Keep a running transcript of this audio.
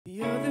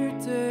The other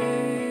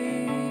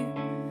day,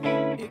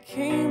 it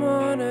came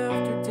on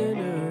after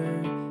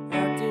dinner,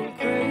 acting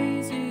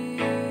crazy.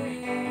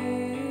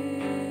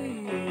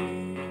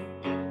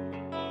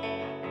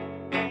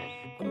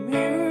 I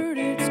mirrored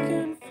its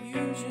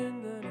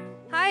confusion.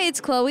 Hi,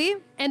 it's Chloe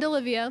and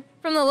Olivia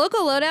from the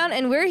local lowdown,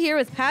 and we're here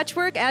with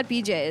Patchwork at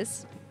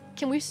BJ's.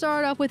 Can we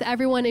start off with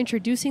everyone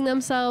introducing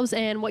themselves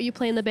and what you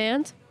play in the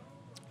band?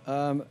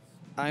 I'm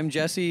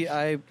Jesse.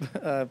 I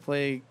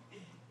play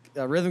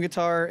rhythm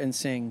guitar and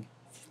sing.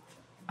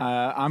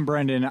 I'm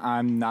Brendan.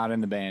 I'm not in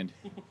the band.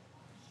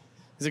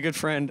 He's a good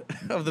friend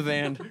of the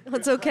band.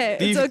 It's okay.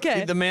 It's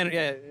okay. The man,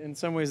 yeah, in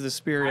some ways, the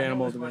spirit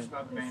animal of the band.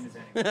 About the band as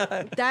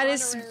anything. That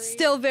is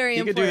still very You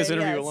important. could do this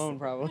interview yes. alone,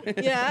 probably.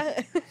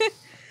 Yeah.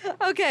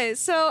 Okay,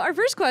 so our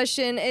first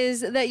question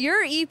is that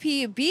your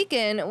EP,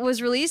 Beacon,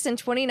 was released in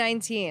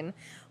 2019.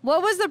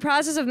 What was the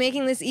process of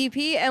making this EP,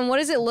 and what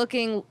is it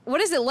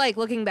like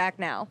looking back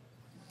now?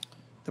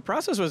 The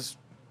process was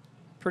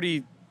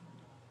pretty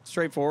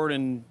straightforward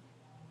and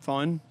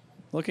fun.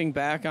 Looking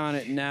back on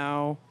it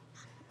now,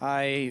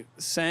 I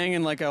sang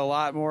in like a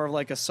lot more of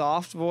like a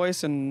soft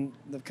voice, and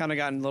I've kind of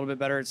gotten a little bit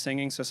better at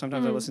singing. So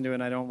sometimes I listen to it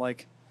and I don't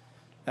like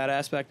that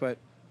aspect, but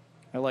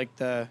I like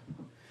a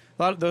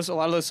lot of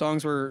those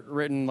songs were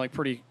written like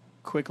pretty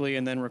quickly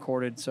and then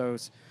recorded. So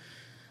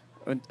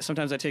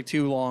sometimes I take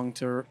too long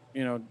to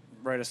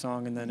write a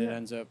song, and then it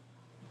ends up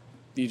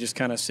you just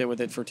kind of sit with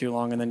it for too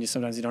long, and then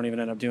sometimes you don't even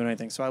end up doing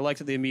anything. So I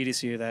liked the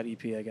immediacy of that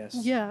EP, I guess.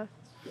 Yeah.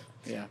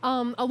 Yeah.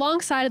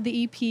 Alongside of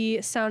the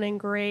EP sounding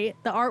great,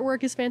 the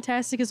artwork is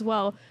fantastic as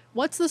well.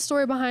 What's the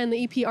story behind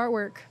the EP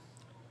artwork?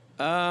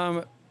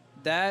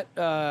 That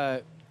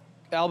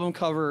album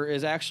cover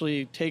is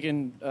actually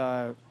taken.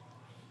 It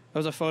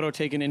was a photo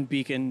taken in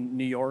Beacon,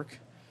 New York.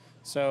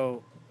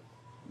 So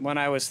when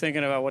I was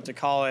thinking about what to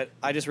call it,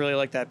 I just really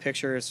like that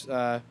picture. It's,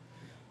 my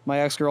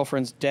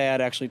ex-girlfriend's dad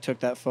actually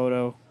took that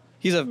photo.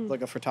 He's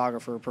like a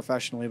photographer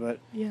professionally, but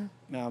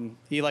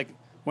he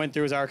went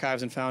through his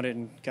archives and found it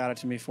and got it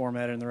to me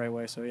formatted in the right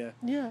way. So yeah,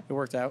 it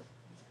worked out.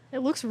 It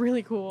looks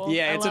really cool.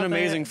 Yeah, it's an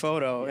amazing it.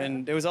 photo,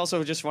 and it was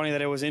also just funny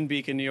that it was in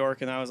Beacon, New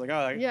York, and I was like,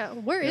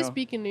 oh, where is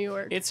Beacon, New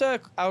York? It's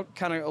out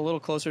kind of a little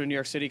closer to New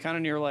York City, kind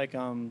of near like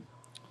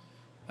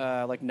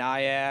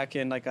Nyack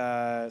and like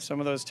some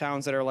of those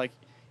towns that are like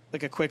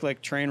a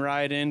quick train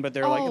ride in, but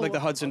they're like the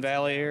Hudson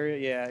Valley area.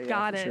 Yeah,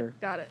 got it. Sure.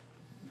 Got it.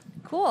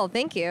 Cool,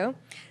 thank you.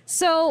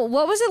 So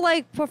what was it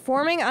like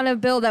performing on a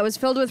bill that was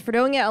filled with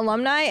Fredonia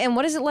alumni, and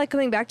what is it like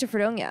coming back to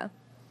Fredonia?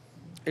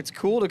 It's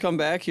cool to come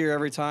back here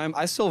every time.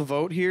 I still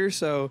vote here,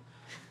 so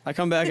I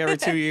come back every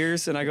 2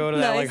 years, and I go to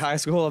that like high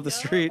school up the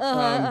street.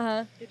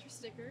 Get your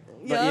sticker.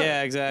 But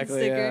yeah,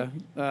 exactly. Yeah.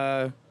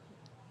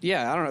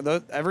 I don't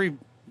know. Every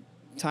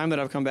time that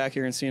I've come back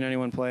here and seen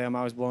anyone play, I'm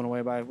always blown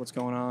away by what's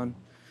going on.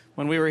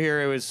 When we were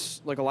here, it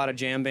was like a lot of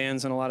jam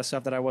bands and a lot of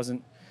stuff that I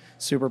wasn't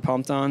super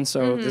pumped on.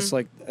 So this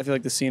I feel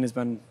like the scene has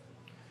been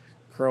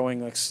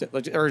growing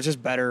or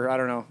just better. I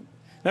don't know.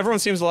 Everyone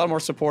seems a lot more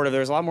supportive.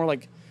 There's a lot more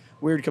like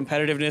weird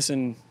competitiveness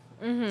and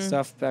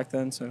stuff back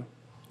then. So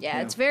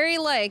yeah, it's very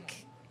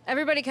like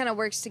everybody kind of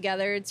works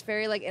together. It's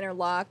very like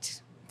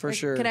interlocked. For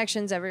sure.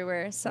 Connections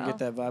everywhere. So I get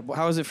that vibe.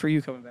 How is it for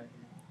you coming back?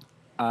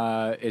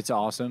 It's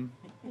awesome.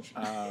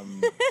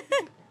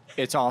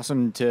 It's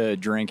awesome to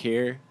drink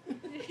here,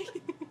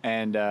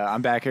 and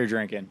I'm back here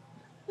drinking.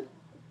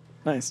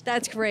 Nice.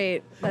 That's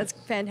great. That's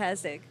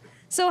fantastic.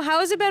 So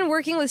how has it been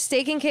working with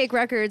Steak and Cake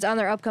Records on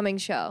their upcoming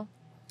show?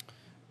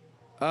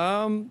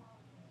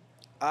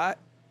 I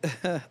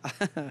feel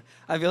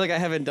like I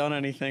haven't done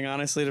anything,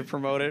 honestly, to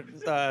promote it.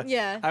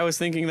 I was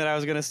thinking that I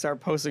was going to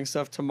start posting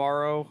stuff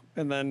tomorrow,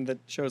 and then the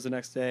show's the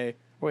next day.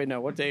 Wait, no,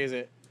 what day is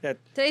it? Yeah.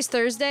 Today's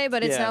Thursday,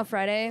 but it's now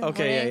Friday.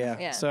 Okay,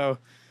 morning. yeah. So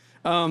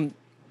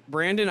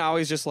Brandon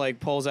always just like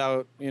pulls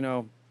out,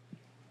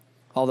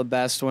 all the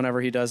best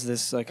whenever he does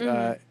this, like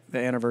the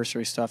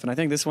anniversary stuff. And I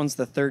think this one's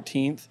the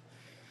 13th,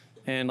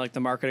 and like the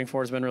marketing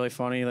for it's been really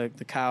funny. Like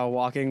the cow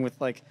walking with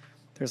like,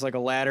 there's like a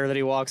ladder that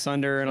he walks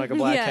under and like a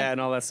black cat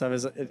and all that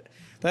stuff.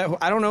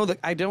 I don't know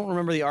I don't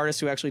remember the artist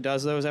who actually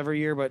does those every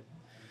year, but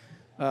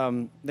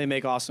they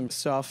make awesome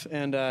stuff.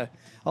 And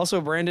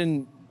also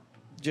Brandon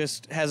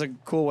just has a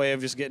cool way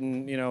of just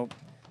getting,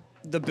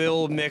 the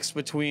bill mixed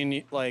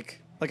between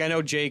like I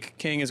know Jake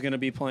King is going to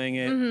be playing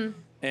it,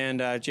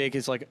 and Jake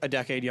is like a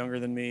decade younger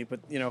than me, but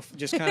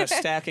just kind of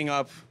stacking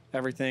up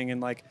everything and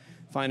like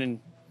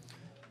finding.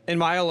 And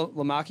Maya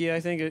Lamacchia, I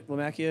think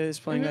Lamacchia is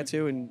playing that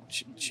too, and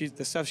she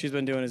the stuff she's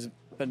been doing has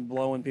been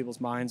blowing people's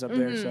minds up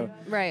there. So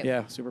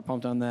yeah, super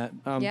pumped on that.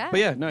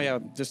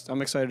 But just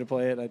I'm excited to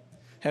play it. I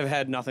have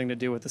had nothing to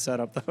do with the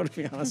setup though, to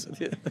be honest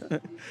with you.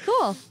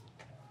 Cool.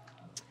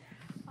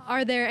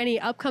 Are there any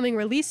upcoming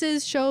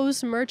releases,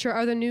 shows, merch, or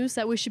other news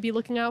that we should be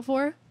looking out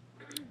for?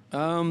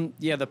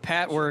 The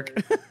Patchwork.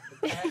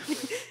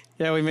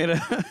 Yeah,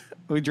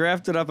 we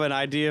drafted up an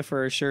idea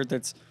for a shirt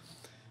that's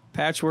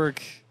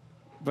Patchwork,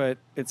 but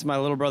it's my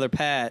little brother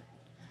Pat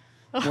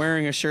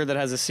wearing a shirt that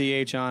has a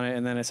CH on it,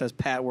 and then it says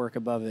Patchwork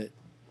above it.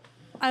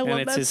 I love and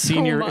it's that his so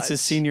senior. much. It's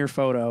his senior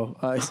photo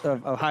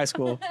of high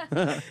school,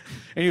 and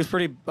he was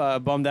pretty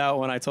bummed out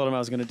when I told him I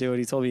was going to do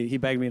it. He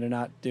begged me to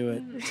not do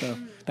it, so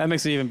that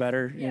makes it even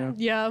better. You know,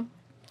 Yeah.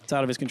 it's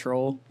out of his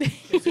control.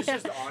 Is this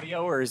just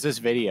audio or is this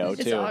video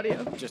too? It's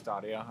audio. Just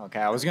audio. Okay,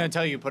 I was gonna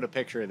tell you put a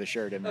picture of the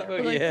shirt in there.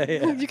 but-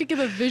 Like, You could give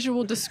a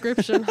visual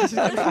description.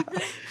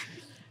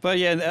 But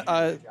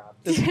yeah,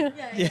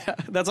 yeah,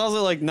 that's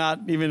also like not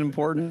even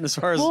important as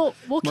far as we'll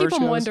keep merch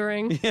them goes.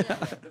 wondering. The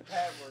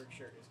Patchwork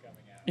shirt is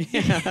coming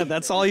out. Yeah,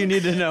 that's all you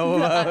need to know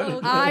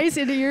about. Eyes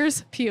and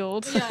ears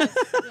peeled.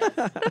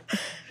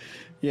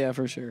 Yeah,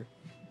 for sure.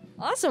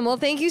 Awesome. Well,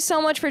 thank you so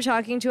much for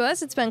talking to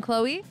us. It's been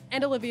Chloe,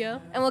 And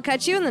Olivia. and we'll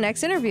catch you in the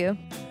next interview.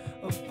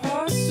 of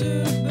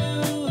possibility.